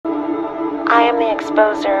I am the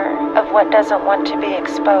exposer of what doesn't want to be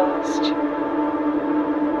exposed.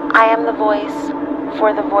 I am the voice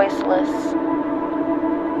for the voiceless.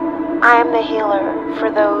 I am the healer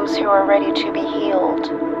for those who are ready to be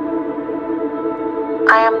healed.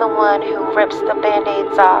 I am the one who rips the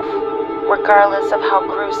band-aids off, regardless of how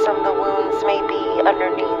gruesome the wounds may be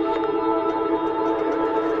underneath.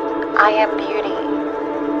 I am beauty.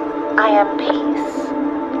 I am peace.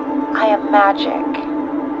 I am magic.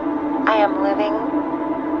 I am living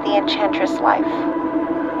the Enchantress life.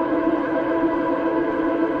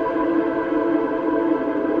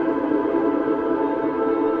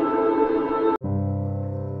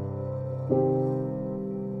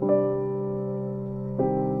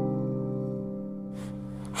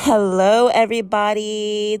 Hello,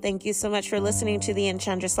 everybody. Thank you so much for listening to the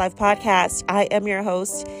Enchantress Life podcast. I am your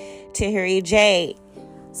host, Tahiri J.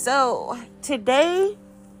 So today,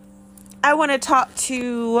 I want to talk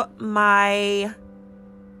to my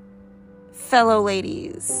fellow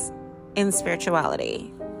ladies in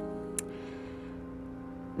spirituality.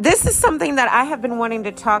 This is something that I have been wanting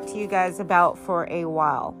to talk to you guys about for a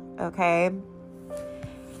while, okay?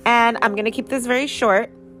 And I'm going to keep this very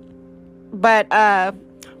short, but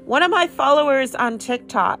one of my followers on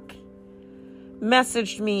TikTok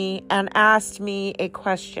messaged me and asked me a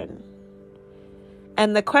question.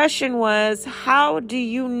 And the question was, how do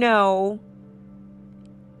you know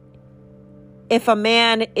if a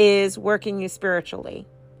man is working you spiritually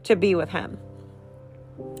to be with him?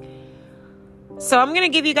 So I'm going to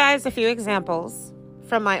give you guys a few examples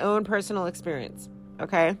from my own personal experience,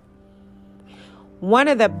 okay? One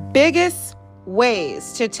of the biggest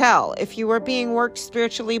ways to tell if you are being worked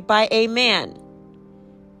spiritually by a man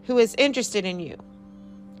who is interested in you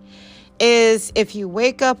is if you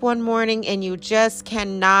wake up one morning and you just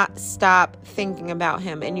cannot stop thinking about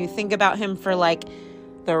him and you think about him for like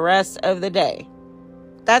the rest of the day.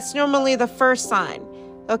 That's normally the first sign.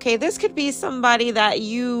 Okay, this could be somebody that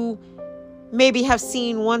you maybe have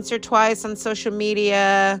seen once or twice on social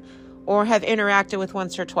media or have interacted with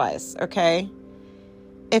once or twice, okay?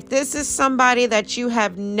 If this is somebody that you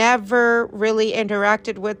have never really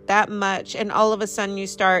interacted with that much and all of a sudden you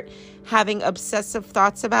start having obsessive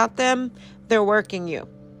thoughts about them, they're working you.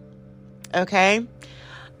 Okay?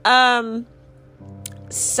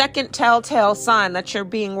 Second telltale sign that you're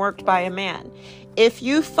being worked by a man. If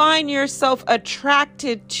you find yourself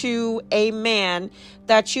attracted to a man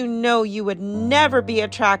that you know you would never be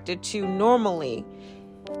attracted to normally,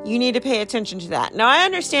 you need to pay attention to that. Now, I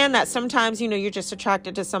understand that sometimes, you're just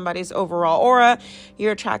attracted to somebody's overall aura.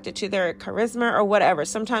 You're attracted to their charisma or whatever.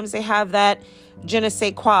 Sometimes they have that je ne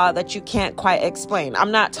sais quoi that you can't quite explain. I'm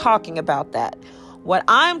not talking about that. What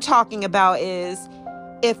I'm talking about is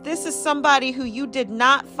if this is somebody who you did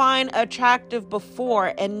not find attractive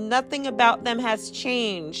before and nothing about them has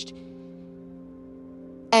changed,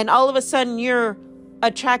 and all of a sudden you're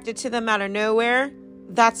attracted to them out of nowhere,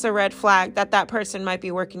 that's a red flag that person might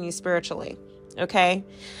be working you spiritually. Okay.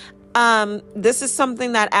 This is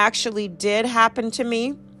something that actually did happen to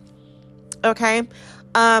me. Okay.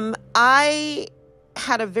 I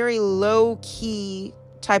had a very low key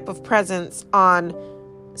type of presence on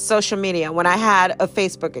social media when I had a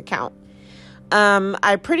Facebook account.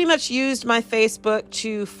 I pretty much used my Facebook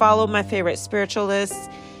to follow my favorite spiritualists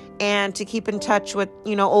and to keep in touch with,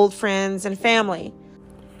 old friends and family.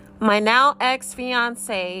 My now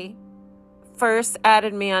ex-fiance first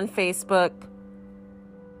added me on Facebook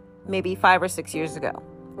maybe 5 or 6 years ago,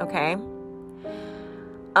 okay?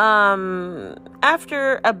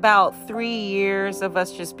 After about 3 years of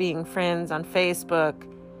us just being friends on Facebook,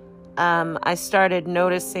 I started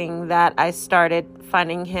noticing that I started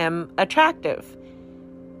finding him attractive.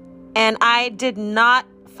 And I did not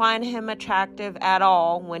find him attractive at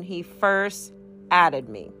all when he first added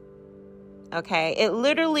me. Okay, it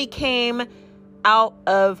literally came out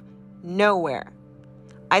of nowhere.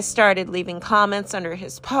 I started leaving comments under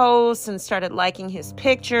his posts and started liking his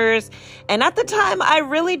pictures. And at the time, I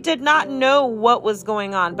really did not know what was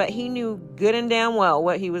going on, but he knew good and damn well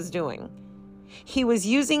what he was doing. He was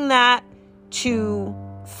using that to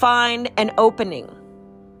find an opening.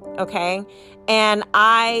 Okay, and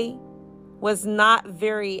I was not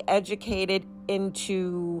very educated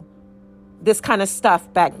into this kind of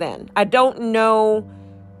stuff back then. I don't know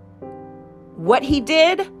what he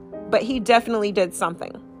did, but he definitely did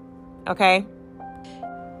something. Okay.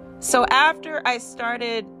 So after I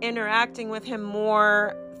started interacting with him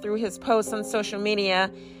more through his posts on social media,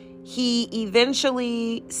 he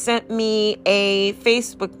eventually sent me a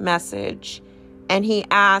Facebook message and he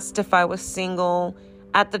asked if I was single.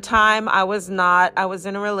 At the time, I was not. I was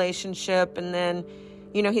in a relationship, and then,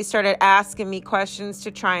 he started asking me questions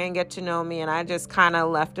to try and get to know me, and I just kind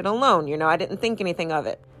of left it alone. I didn't think anything of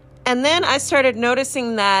it. And then I started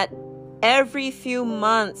noticing that every few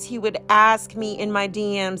months he would ask me in my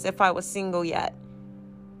DMs if I was single yet.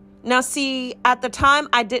 Now, see, at the time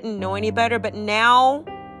I didn't know any better, but now,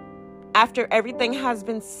 after everything has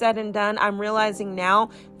been said and done, I'm realizing now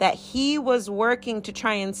that he was working to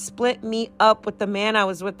try and split me up with the man I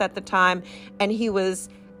was with at the time, and he was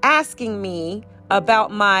asking me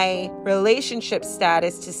about my relationship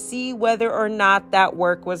status to see whether or not that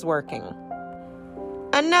work was working.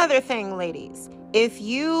 Another thing, ladies, if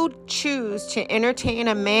you choose to entertain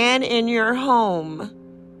a man in your home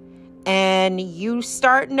and you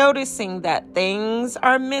start noticing that things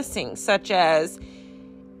are missing, such as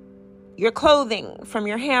your clothing from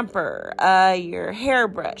your hamper, your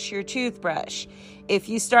hairbrush, your toothbrush, if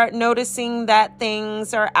you start noticing that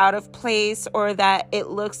things are out of place or that it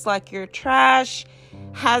looks like your trash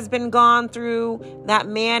has been gone through, that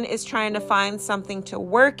man is trying to find something to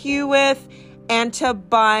work you with and to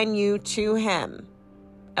bind you to him.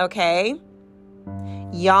 Okay?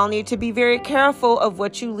 Y'all need to be very careful of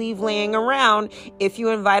what you leave laying around if you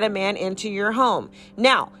invite a man into your home.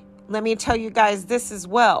 Now, let me tell you guys this as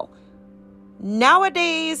well.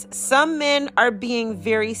 Nowadays, some men are being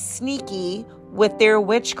very sneaky with their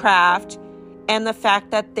witchcraft and the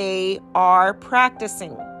fact that they are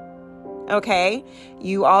practicing. Okay?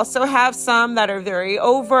 You also have some that are very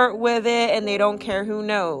overt with it and they don't care who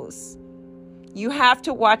knows. You have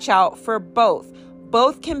to watch out for both.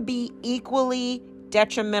 Both can be equally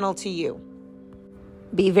detrimental to you.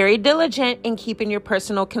 Be very diligent in keeping your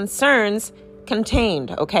personal concerns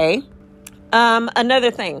contained, okay?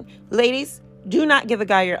 Another thing, ladies, do not give a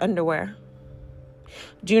guy your underwear.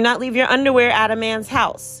 Do not leave your underwear at a man's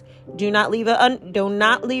house. Do not leave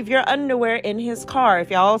your underwear in his car.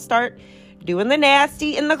 If y'all start doing the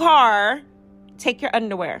nasty in the car, take your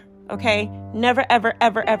underwear, okay? Never, ever,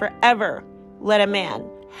 ever, ever, ever let a man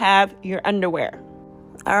have your underwear.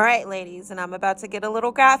 All right, ladies, and I'm about to get a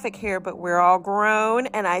little graphic here, but we're all grown,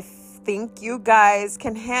 and I think you guys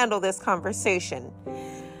can handle this conversation.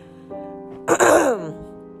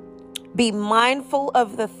 Be mindful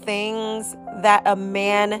of the things that a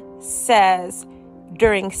man says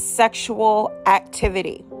during sexual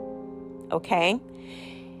activity, okay?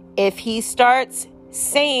 If he starts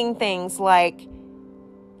saying things like,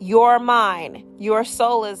 "You're mine, your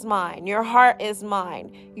soul is mine, your heart is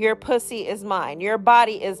mine, your pussy is mine, your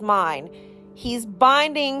body is mine," he's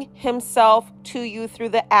binding himself to you through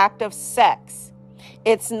the act of sex.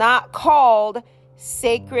 It's not called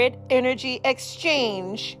sacred energy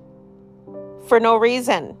exchange for no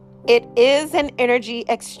reason. It is an energy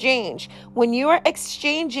exchange. When you are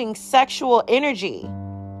exchanging sexual energy,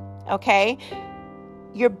 okay,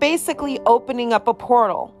 you're basically opening up a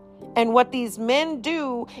portal. And what these men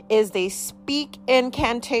do is they speak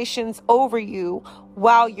incantations over you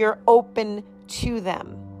while you're open to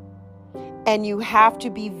them. And you have to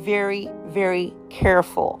be very, very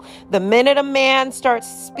careful. The minute a man starts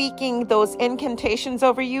speaking those incantations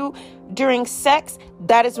over you during sex,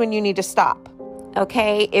 that is when you need to stop.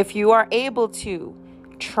 Okay? If you are able to,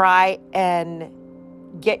 try and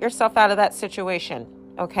get yourself out of that situation.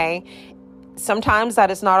 Okay? Sometimes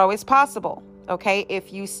that is not always possible. Okay?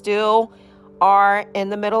 If you still are in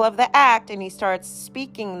the middle of the act and he starts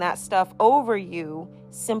speaking that stuff over you,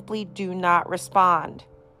 simply do not respond.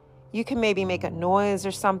 You can maybe make a noise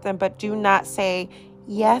or something, but do not say,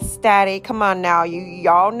 "Yes, daddy." Come on now.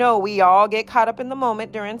 Y'all know we all get caught up in the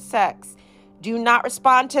moment during sex. Do not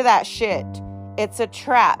respond to that shit. It's a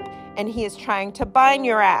trap, and he is trying to bind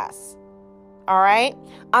your ass. All right?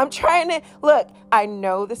 I'm trying to, look, I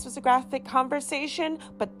know this was a graphic conversation,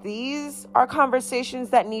 but these are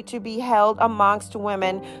conversations that need to be held amongst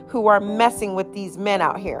women who are messing with these men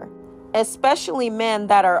out here, especially men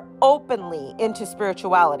that are openly into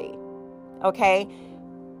spirituality. Okay?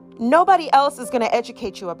 Nobody else is going to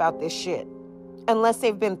educate you about this shit unless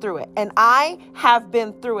they've been through it. And I have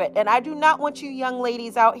been through it. And I do not want you young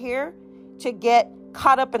ladies out here to get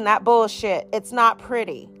caught up in that bullshit. It's not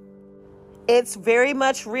pretty. It's very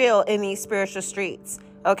much real in these spiritual streets,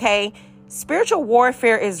 okay? Spiritual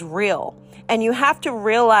warfare is real, and you have to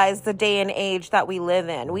realize the day and age that we live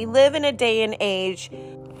in. We live in a day and age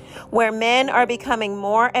where men are becoming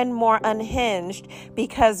more and more unhinged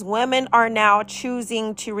because women are now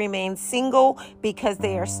choosing to remain single because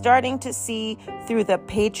they are starting to see through the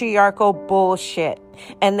patriarchal bullshit.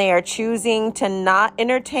 And they are choosing to not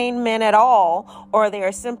entertain men at all, or they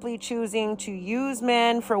are simply choosing to use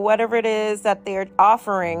men for whatever it is that they're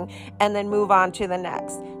offering and then move on to the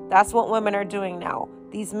next. That's what women are doing now.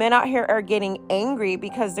 These men out here are getting angry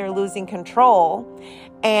because they're losing control,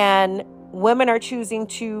 and women are choosing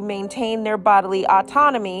to maintain their bodily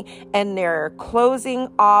autonomy, and they're closing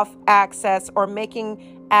off access or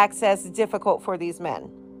making access difficult for these men.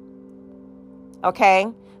 Okay?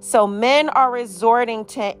 So men are resorting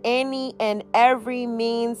to any and every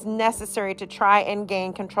means necessary to try and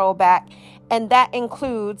gain control back. And that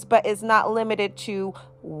includes, but is not limited to,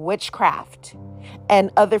 witchcraft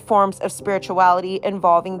and other forms of spirituality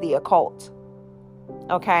involving the occult.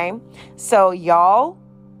 Okay? So y'all,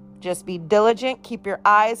 just be diligent, keep your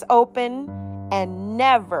eyes open, and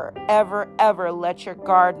never, ever, ever let your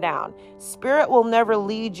guard down. Spirit will never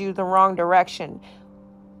lead you the wrong direction.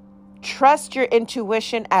 Trust your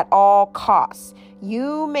intuition at all costs.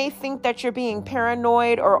 You may think that you're being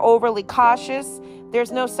paranoid or overly cautious.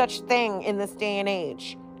 There's no such thing in this day and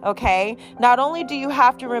age, okay? Not only do you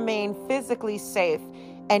have to remain physically safe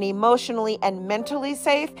and emotionally and mentally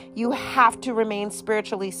safe, you have to remain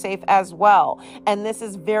spiritually safe as well. And this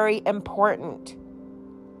is very important,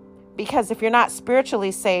 because if you're not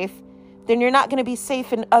spiritually safe, then you're not going to be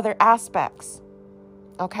safe in other aspects,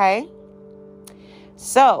 okay?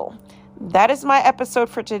 So that is my episode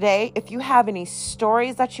for today. If you have any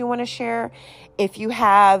stories that you want to share, if you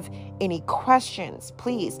have any questions,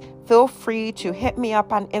 please feel free to hit me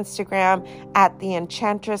up on Instagram at the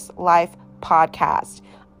Enchantress Life Podcast.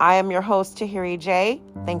 I am your host, Tahiri J.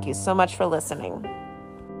 Thank you so much for listening.